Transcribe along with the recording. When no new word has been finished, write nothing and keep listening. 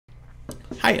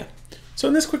Hiya. So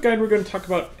in this quick guide, we're going to talk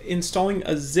about installing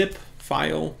a zip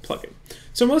file plugin.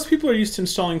 So most people are used to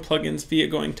installing plugins via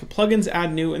going to plugins,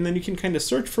 add new, and then you can kind of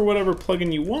search for whatever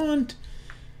plugin you want,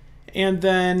 and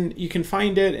then you can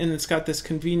find it, and it's got this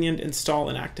convenient install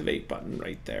and activate button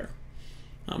right there.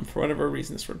 For whatever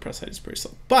reason, this WordPress site is pretty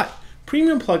slow. But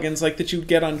premium plugins like that you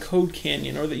get on Code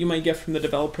Canyon or that you might get from the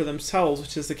developer themselves,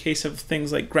 which is the case of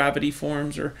things like Gravity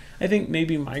Forms, or I think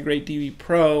maybe Migrate DB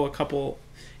Pro, a couple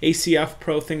ACF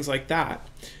Pro, things like that,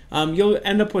 you'll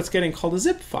end up what's getting called a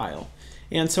zip file.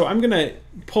 And so I'm going to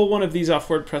pull one of these off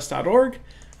WordPress.org,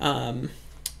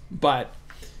 but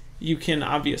you can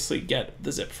obviously get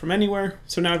the zip from anywhere.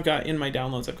 So now I've got in my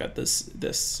downloads, I've got this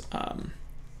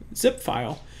zip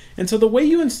file. And so the way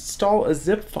you install a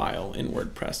zip file in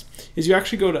WordPress is you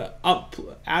actually go to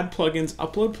Add Plugins,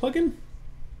 Upload Plugin.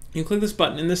 You click this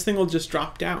button, and this thing will just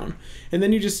drop down. And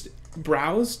then you just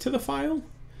browse to the file.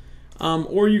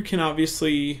 Or you can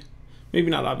obviously, maybe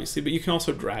not obviously, but you can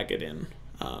also drag it in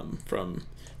from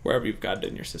wherever you've got it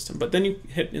in your system. But then you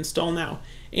hit Install Now.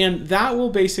 And that will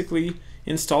basically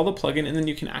install the plugin, and then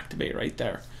you can activate right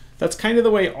there. That's kind of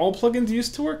the way all plugins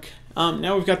used to work.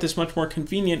 Now we've got this much more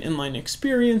convenient inline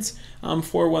experience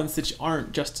for ones that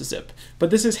aren't just a zip.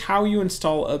 But this is how you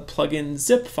install a plugin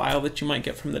zip file that you might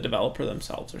get from the developer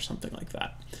themselves or something like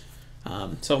that.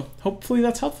 So hopefully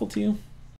that's helpful to you.